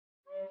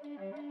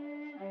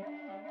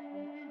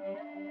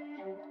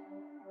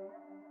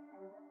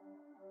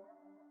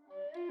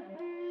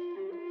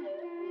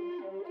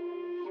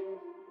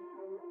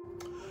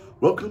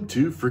Welcome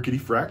to Frickety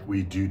Frack,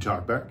 We Do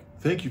Talk Back.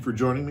 Thank you for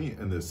joining me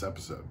in this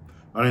episode.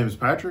 My name is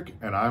Patrick,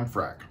 and I'm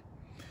Frack.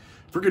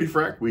 Frickety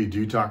Frack, We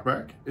Do Talk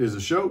Back is a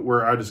show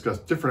where I discuss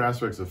different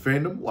aspects of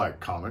fandom,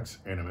 like comics,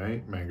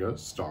 anime, manga,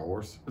 Star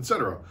Wars,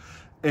 etc.,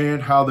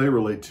 and how they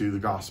relate to the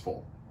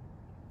gospel.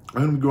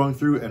 I'm going to be going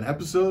through an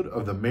episode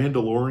of The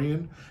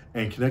Mandalorian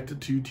and connect it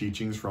to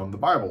teachings from the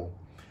Bible.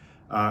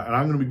 And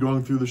I'm going to be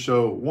going through the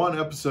show one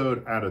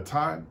episode at a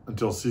time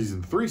until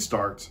season 3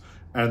 starts,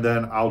 and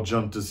then I'll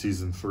jump to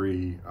season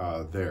 3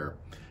 there.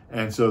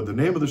 And so the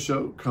name of the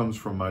show comes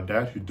from my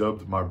dad, who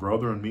dubbed my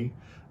brother and me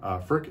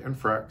Frick and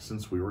Frack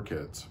since we were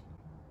kids.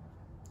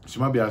 So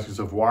you might be asking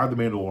yourself, why The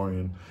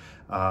Mandalorian?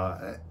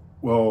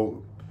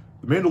 Well,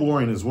 The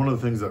Mandalorian is one of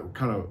the things that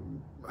kind of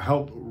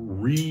helped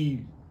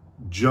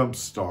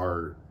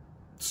jumpstart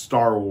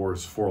Star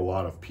Wars for a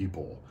lot of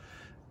people.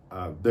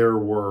 There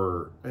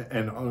were,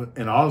 and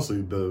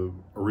honestly, the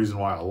reason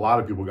why a lot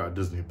of people got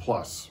Disney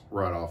Plus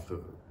right off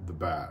the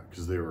bat,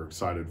 because they were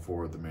excited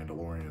for The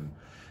Mandalorian,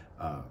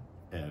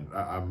 and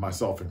I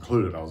myself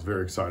included. I was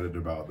very excited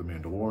about The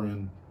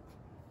Mandalorian.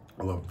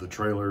 I loved the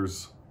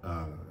trailers,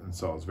 and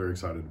so I was very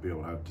excited to be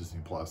able to have Disney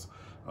Plus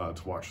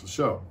to watch the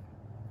show.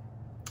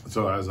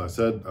 So as I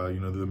said,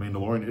 The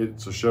Mandalorian,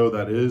 it's a show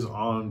that is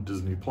on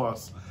Disney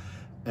Plus,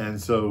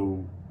 and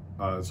so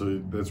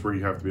that's where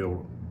you're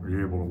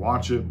able to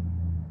watch it.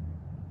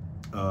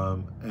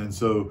 And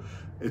so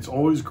it's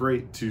always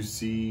great to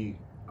see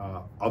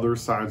other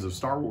sides of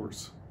Star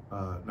Wars.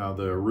 Now,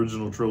 the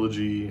original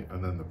trilogy,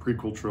 and then the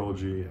prequel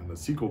trilogy, and the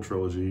sequel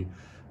trilogy,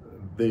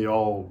 they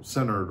all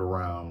centered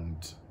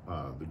around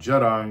the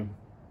Jedi.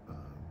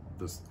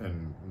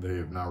 And they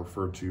have now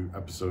referred to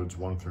episodes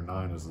 1 through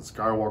 9 as the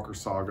Skywalker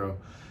saga.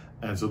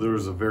 And so there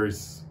was a very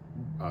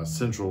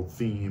central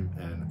theme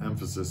and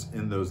emphasis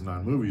in those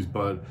 9 movies.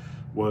 But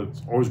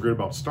what's always great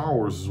about Star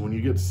Wars is when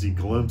you get to see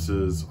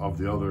glimpses of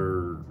the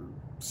other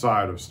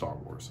side of Star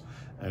Wars.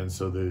 And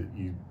so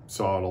you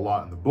saw it a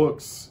lot in the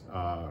books,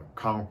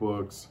 comic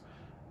books,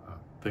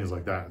 things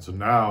like that. And so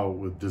now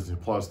with Disney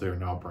Plus, they're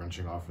now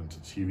branching off into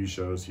TV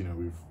shows.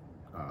 We've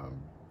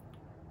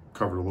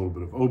covered a little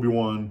bit of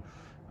Obi-Wan,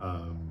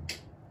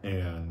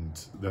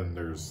 and then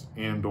there's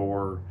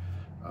Andor,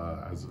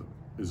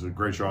 is a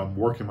great show. I'm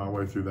working my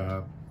way through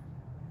that.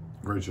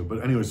 Great show.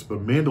 But anyways,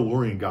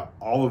 Mandalorian got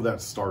all of that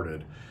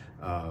started.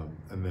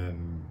 And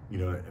then,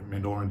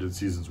 Mandalorian did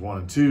seasons 1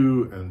 and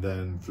 2, and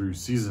then through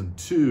season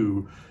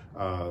 2,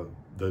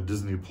 the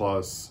Disney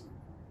Plus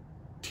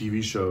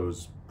TV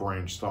shows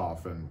branched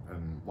off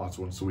and lots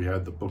of ones. So we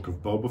had the Book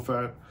of Boba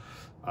Fett,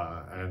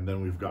 and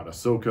then we've got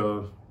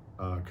Ahsoka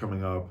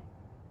coming up.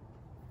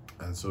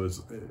 And so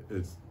it's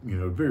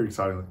very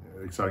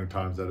exciting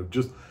times that have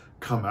just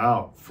come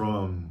out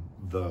from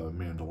the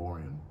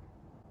Mandalorian.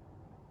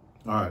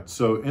 All right,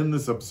 so in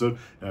this episode,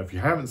 now if you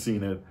haven't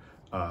seen it,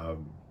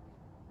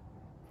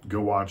 go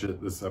watch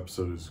it. This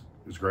episode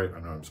is great.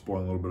 I know I'm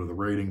spoiling a little bit of the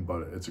rating,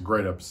 but it's a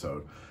great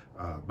episode.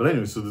 But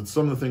anyway, so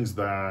some of the things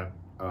that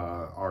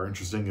are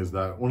interesting is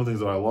that one of the things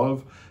that I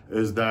love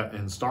is that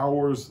in Star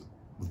Wars,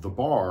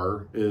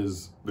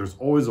 there's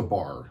always a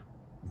bar.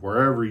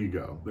 Wherever you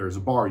go, there's a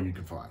bar you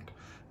can find.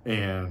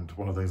 And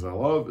one of the things I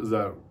love is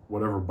that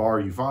whatever bar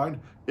you find,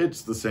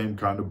 it's the same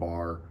kind of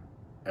bar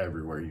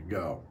everywhere you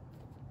go.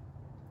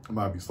 It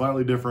might be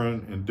slightly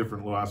different in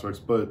different little aspects,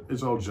 but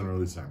it's all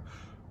generally the same.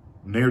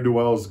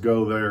 Ne'er-do-wells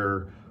go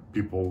there.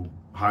 People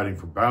hiding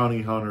from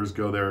bounty hunters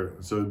go there.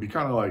 So it'd be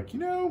kind of like,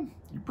 you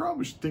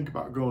probably should think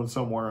about going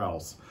somewhere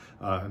else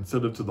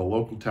instead of to the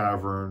local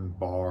tavern,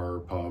 bar,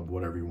 pub,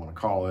 whatever you want to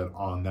call it,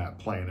 on that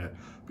planet,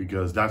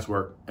 because that's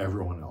where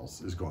everyone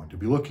else is going to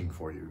be looking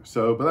for you.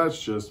 So, but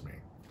that's just me.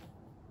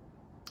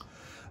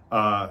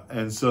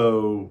 And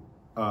so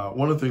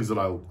one of the things that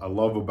I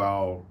love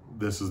about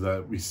this is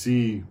that we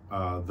see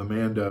the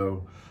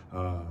Mando,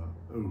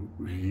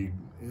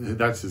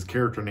 that's his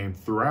character name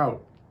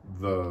throughout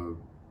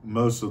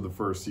most of the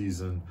first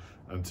season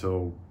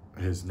until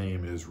his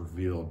name is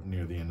revealed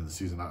near the end of the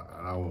season.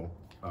 I will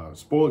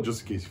spoil it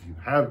just in case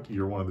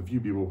you're one of the few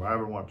people who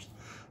haven't watched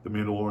The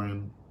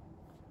Mandalorian.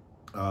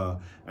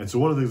 And so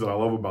one of the things that I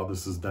love about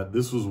this is that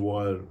this was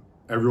what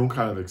everyone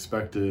kind of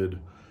expected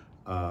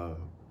to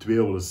be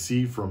able to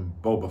see from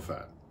Boba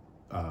Fett.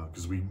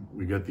 Because we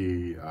get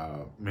the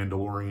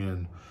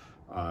Mandalorian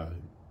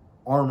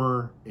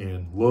armor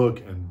and look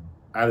and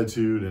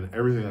attitude and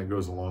everything that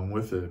goes along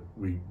with it.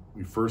 We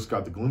first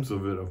got the glimpse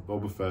of it, of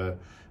Boba Fett,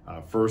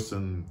 first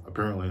and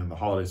apparently in the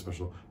holiday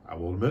special. I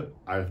will admit,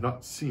 I have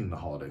not seen the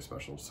holiday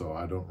special, so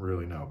I don't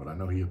really know, but I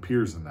know he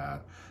appears in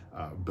that.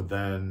 But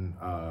then,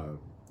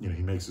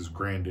 he makes his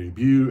grand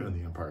debut in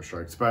The Empire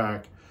Strikes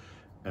Back,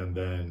 and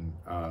then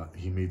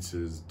he meets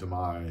his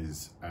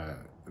demise at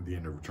the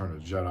end of Return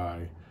of the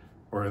Jedi,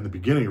 or in the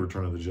beginning of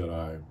Return of the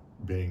Jedi,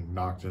 being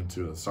knocked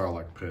into a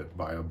Sarlacc pit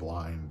by a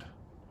blind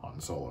Han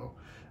Solo.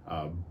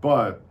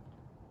 But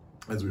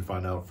as we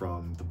find out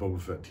from the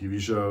Boba Fett TV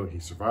show, he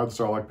survived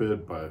the Sarlacc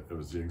pit, but it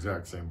was the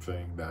exact same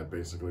thing that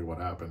basically what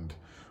happened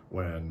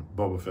when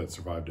Boba Fett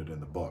survived it in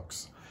the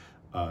books.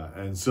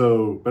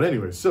 But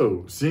anyway,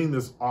 so seeing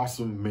this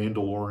awesome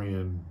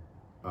Mandalorian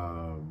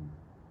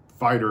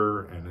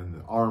fighter and in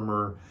the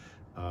armor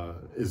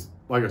is,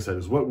 like I said,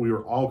 is what we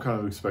were all kind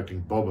of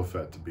expecting Boba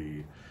Fett to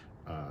be.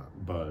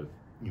 But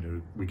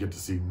we get to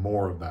see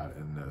more of that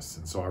in this,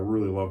 and so I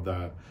really love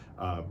that.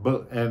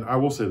 And I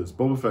will say this: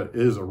 Boba Fett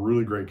is a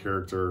really great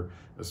character,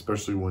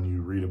 especially when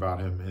you read about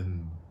him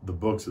in the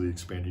books of the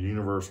expanded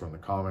universe or in the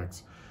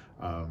comics.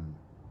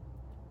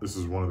 This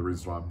is one of the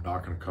reasons why I'm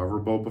not going to cover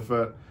Boba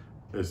Fett.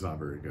 It's not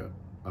very good.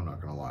 I'm not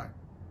going to lie.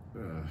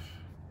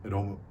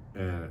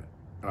 And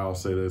I'll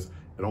say this: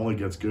 it only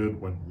gets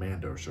good when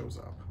Mando shows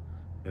up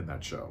in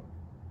that show.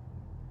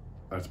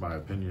 That's my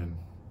opinion.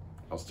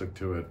 I'll stick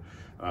to it.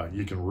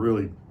 You can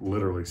really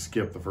literally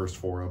skip the first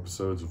 4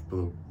 episodes of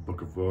the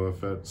Book of Boba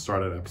Fett,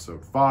 start at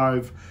episode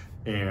 5,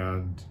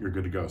 and you're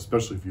good to go,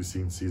 especially if you've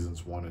seen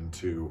seasons 1 and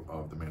 2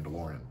 of The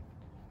Mandalorian.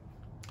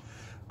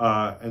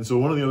 And so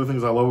one of the other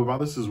things I love about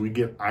this is we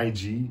get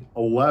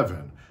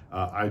IG-11.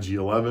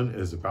 IG-11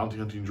 is a bounty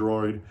hunting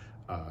droid.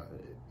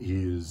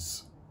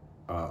 He's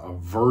a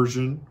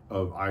version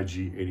of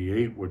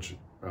IG-88, which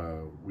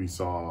we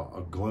saw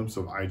a glimpse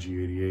of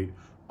IG-88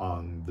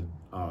 on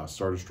the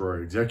Star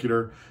Destroyer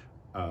Executor,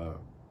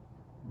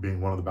 being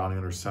one of the bounty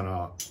hunters sent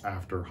out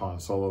after Han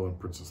Solo and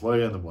Princess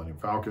Leia and the Millennium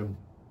Falcon.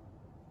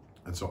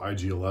 And so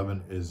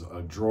IG-11 is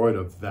a droid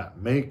of that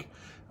make,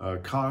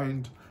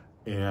 kind,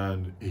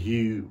 and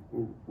he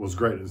was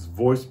great. It's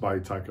voiced by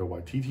Taika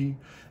Waititi,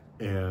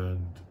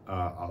 and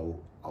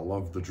I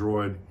love the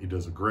droid. He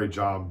does a great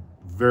job,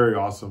 very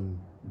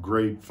awesome,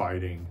 great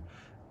fighting,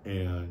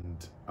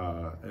 and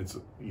it's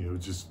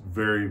just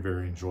very,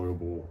 very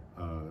enjoyable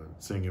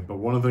seeing it. But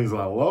one of the things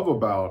that I love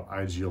about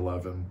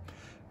IG-11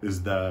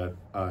 is that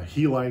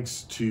he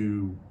likes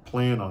to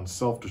plan on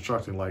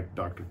self-destructing like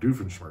Dr.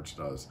 Doofenshmirtz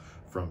does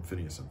from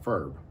Phineas and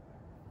Ferb.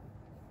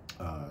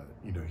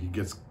 He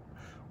gets,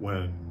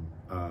 when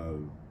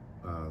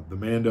the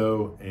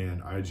Mando and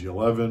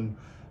IG-11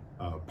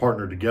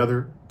 partner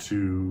together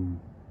to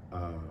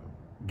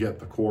get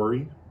the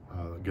quarry,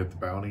 get the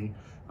bounty,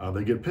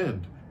 they get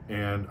pinned.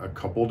 And a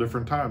couple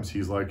different times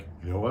he's like,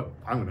 you know what,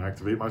 I'm going to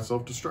activate my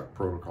self-destruct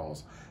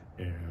protocols.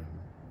 And,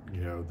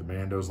 the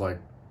Mando's like,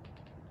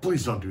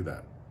 please don't do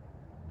that.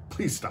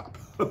 Please stop.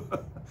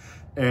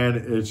 And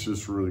it's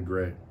just really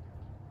great.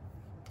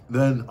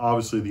 Then,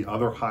 obviously, the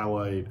other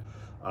highlight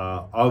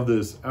of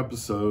this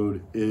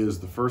episode is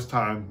the first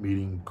time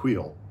meeting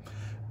Queel.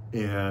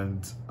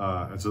 And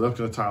so that's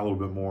going to tie a little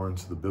bit more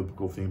into the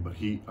biblical theme. But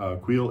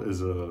Queel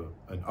is an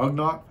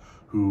Ugnaught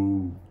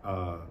who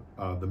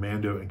the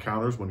Mando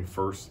encounters when he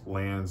first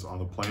lands on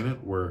the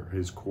planet where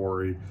his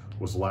quarry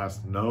was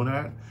last known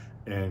at.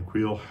 And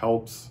Queel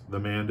helps the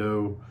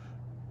Mando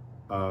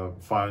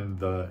find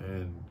the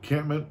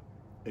encampment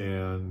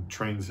and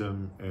trains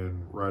him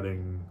in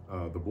riding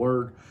the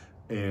blurg,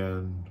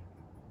 and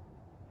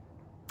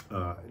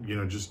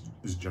just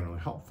is generally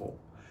helpful.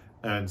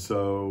 And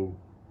so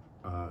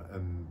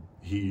and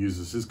he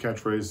uses his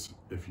catchphrase,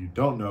 if you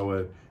don't know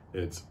it,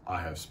 it's "I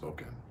have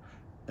spoken."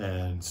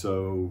 And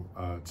so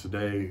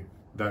today,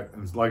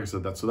 and like I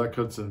said, that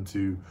cuts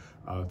into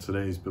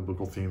today's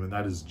biblical theme, and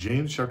that is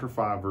James chapter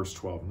 5, verse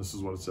 12. And this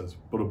is what it says: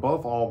 "But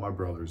above all, my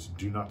brothers,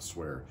 do not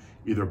swear,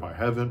 either by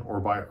heaven or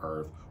by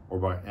earth or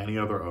by any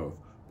other oath,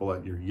 but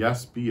let your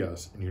yes be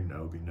yes and your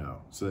no be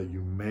no, so that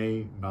you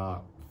may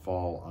not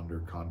fall under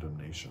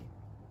condemnation."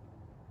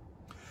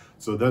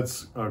 So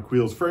that's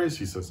Queel's phrase.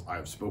 He says, "I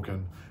have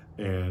spoken."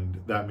 And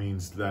that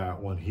means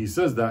that when he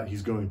says that,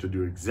 he's going to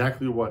do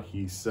exactly what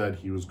he said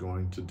he was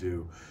going to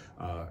do.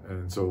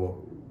 And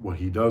so what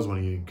he does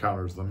when he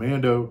encounters the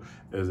Mando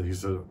is that he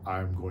says,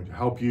 "I'm going to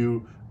help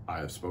you. I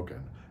have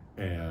spoken."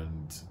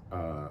 And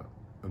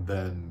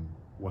then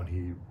when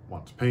he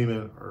wants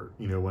payment, or,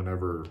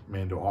 whenever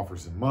Mando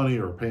offers him money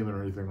or payment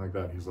or anything like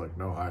that, he's like,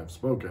 "No, I have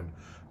spoken.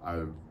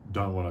 I've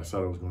done what I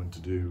said I was going to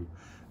do."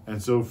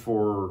 And so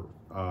for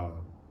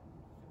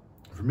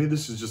me,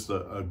 this is just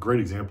a great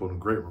example and a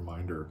great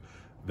reminder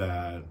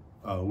that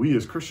we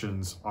as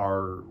Christians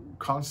are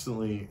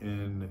constantly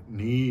in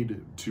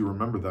need to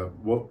remember that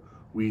what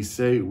we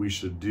say we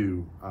should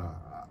do.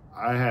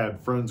 I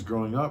had friends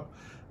growing up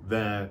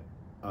that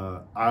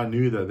I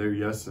knew that their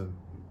yes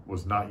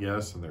was not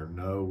yes and their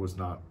no was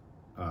not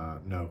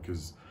no,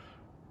 because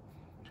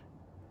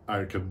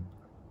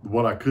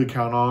what I could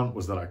count on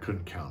was that I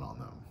couldn't count on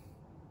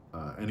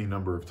them. Any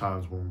number of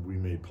times when we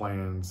made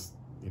plans,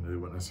 they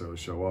wouldn't necessarily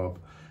show up.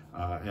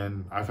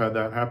 And I've had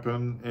that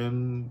happen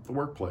in the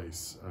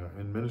workplace,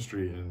 in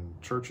ministry, in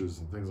churches,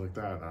 and things like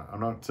that. I'm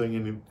not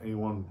saying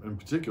anyone in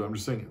particular. I'm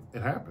just saying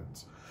it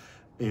happens.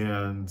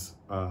 And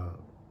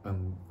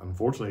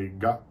unfortunately,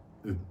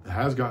 it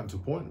has gotten to a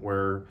point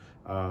where,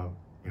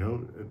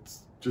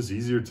 it's just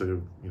easier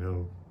to,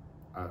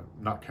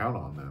 not count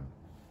on them.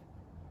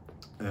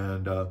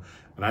 And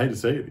I hate to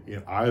say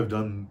it, I have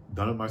done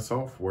it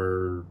myself,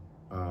 where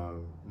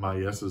my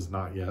yes is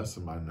not yes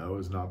and my no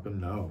has not been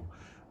no.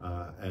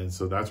 And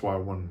so that's why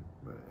in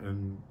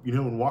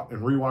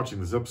rewatching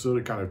this episode,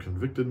 it kind of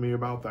convicted me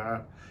about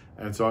that.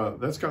 And so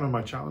that's kind of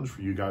my challenge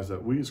for you guys,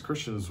 that we as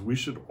Christians, we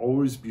should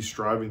always be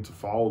striving to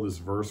follow this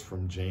verse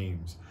from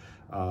James.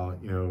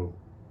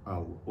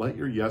 Let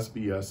your yes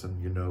be yes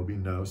and your no be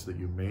no, so that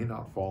you may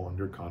not fall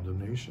under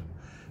condemnation.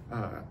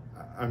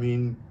 I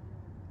mean,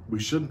 we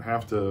shouldn't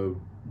have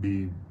to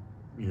be,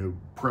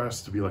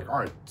 pressed to be like, all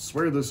right,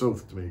 swear this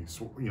oath to me.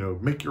 So,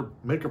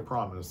 make a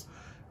promise.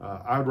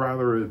 I'd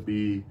rather it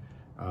be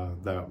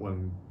that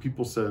when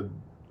people said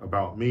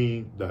about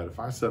me that if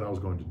I said I was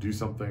going to do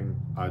something,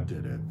 I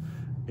did it.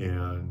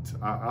 And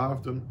I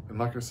often, and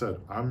like I said,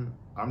 I'm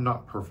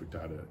not perfect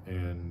at it,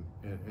 and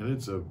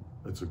it's a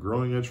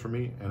growing edge for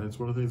me, and it's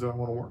one of the things that I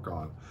want to work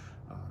on.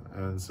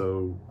 And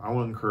so I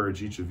want to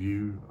encourage each of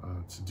you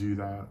to do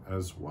that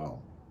as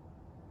well.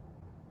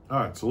 All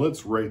right, so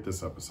let's rate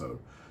this episode.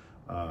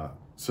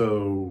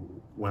 So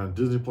when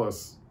Disney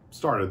Plus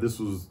started, this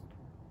was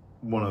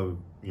one of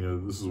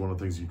the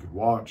things you could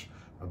watch.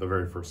 The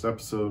very first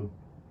episode,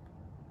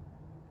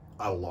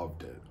 I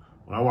loved it.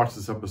 When I watched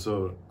this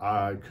episode,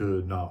 I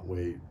could not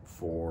wait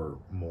for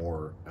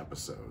more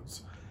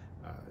episodes.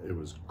 It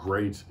was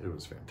great. It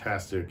was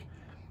fantastic.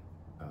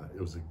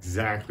 It was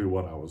exactly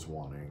what I was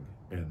wanting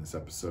in this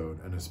episode,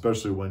 and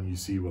especially when you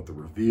see what the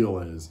reveal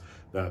is,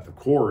 that the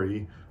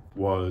quarry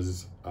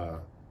was,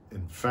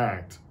 in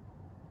fact,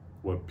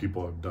 what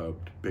people have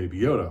dubbed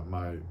Baby Yoda.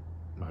 My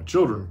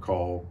children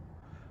call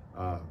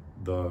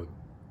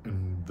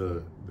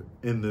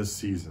in this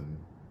season,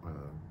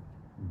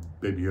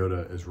 Baby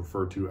Yoda is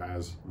referred to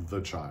as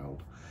the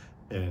child,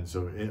 and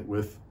so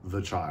with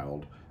the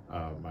child,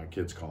 my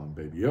kids call him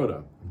Baby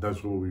Yoda.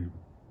 That's what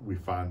we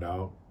find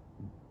out.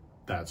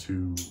 That's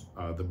who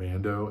the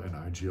Mando and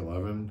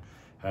IG-11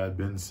 had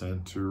been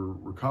sent to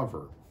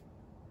recover.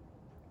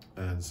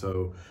 And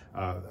so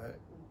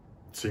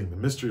seeing the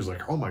mystery is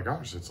like, oh my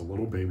gosh, it's a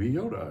little Baby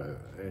Yoda.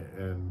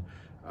 And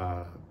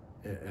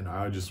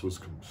I just was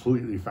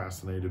completely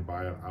fascinated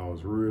by it. I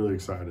was really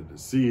excited to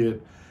see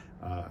it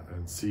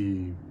and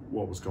see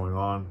what was going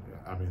on.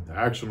 I mean, the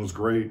action was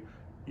great.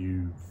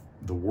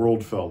 The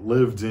world felt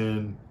lived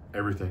in.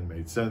 Everything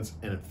made sense,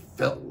 and it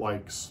felt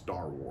like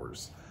Star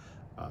Wars.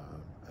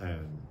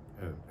 And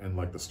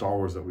like the Star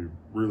Wars that we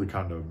really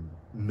kind of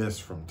miss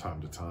from time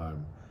to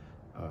time.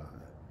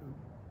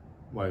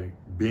 Like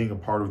being a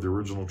part of the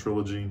original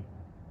trilogy,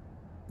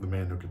 the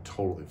Mando could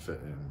totally fit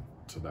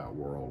into that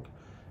world.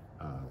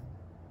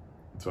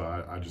 So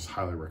I just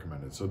highly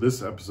recommend it. So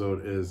this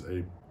episode is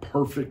a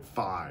perfect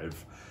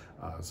 5.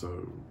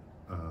 So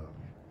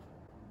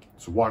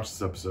watch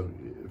this episode.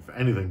 If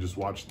anything, just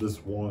watch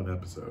this one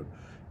episode.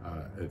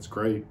 It's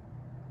great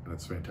and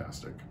it's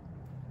fantastic.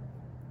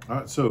 All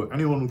right, so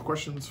anyone with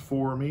questions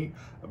for me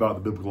about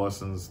the biblical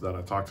lessons that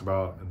I talked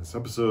about in this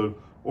episode,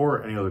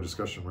 or any other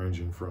discussion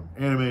ranging from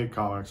anime,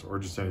 comics, or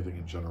just anything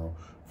in general,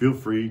 feel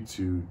free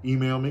to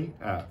email me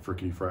at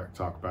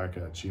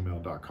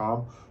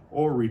fricketyfracktalkback@gmail.com,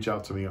 or reach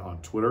out to me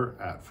on Twitter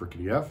at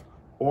fricketyf,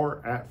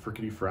 or at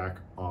fricketyfrack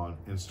on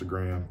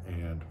Instagram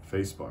and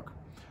Facebook.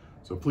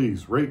 So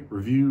please rate,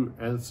 review,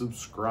 and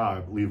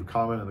subscribe. Leave a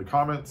comment in the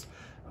comments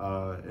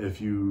if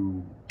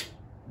you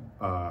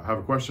have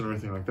a question or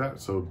anything like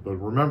that. But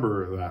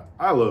remember that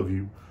I love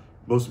you.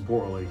 Most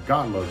importantly,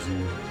 God loves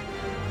you.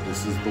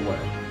 This is the way.